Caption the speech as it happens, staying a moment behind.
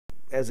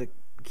as a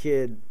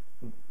kid,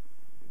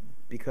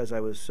 because I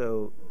was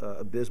so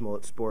abysmal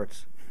at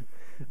sports,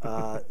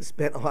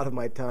 spent a lot of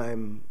my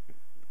time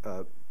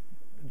uh,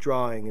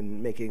 drawing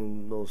and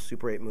making little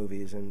Super 8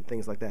 movies and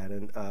things like that.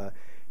 And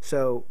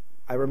so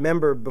I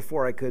remember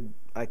before I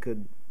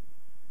could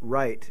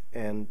write,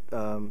 and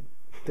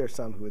there's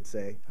some who would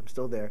say I'm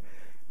still there.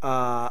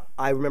 I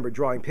remember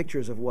drawing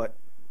pictures of what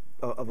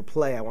of a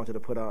play I wanted to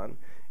put on,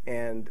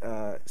 and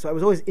so I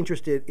was always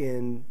interested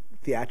in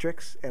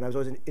theatrics, and I was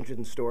always interested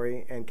in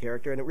story and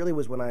character. And it really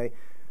was when I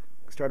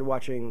started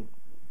watching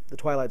The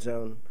Twilight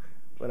Zone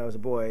when I was a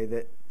boy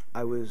that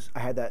I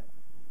had that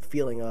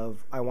feeling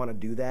of I want to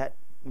do that,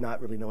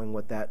 not really knowing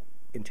what that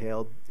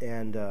entailed,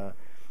 and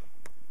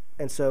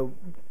so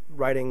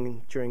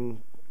writing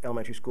during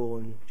elementary school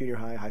and junior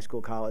high, high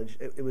school, college,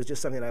 it was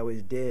just something I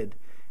always did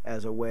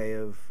as a way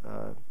of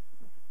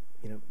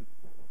you know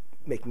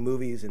making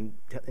movies and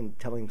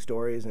telling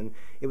stories, and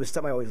it was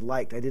something I always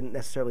liked. I didn't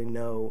necessarily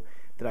know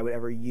that I would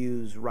ever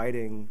use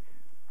writing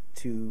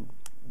to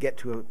get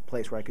to a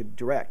place where I could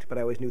direct, but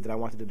I always knew that I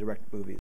wanted to direct movies.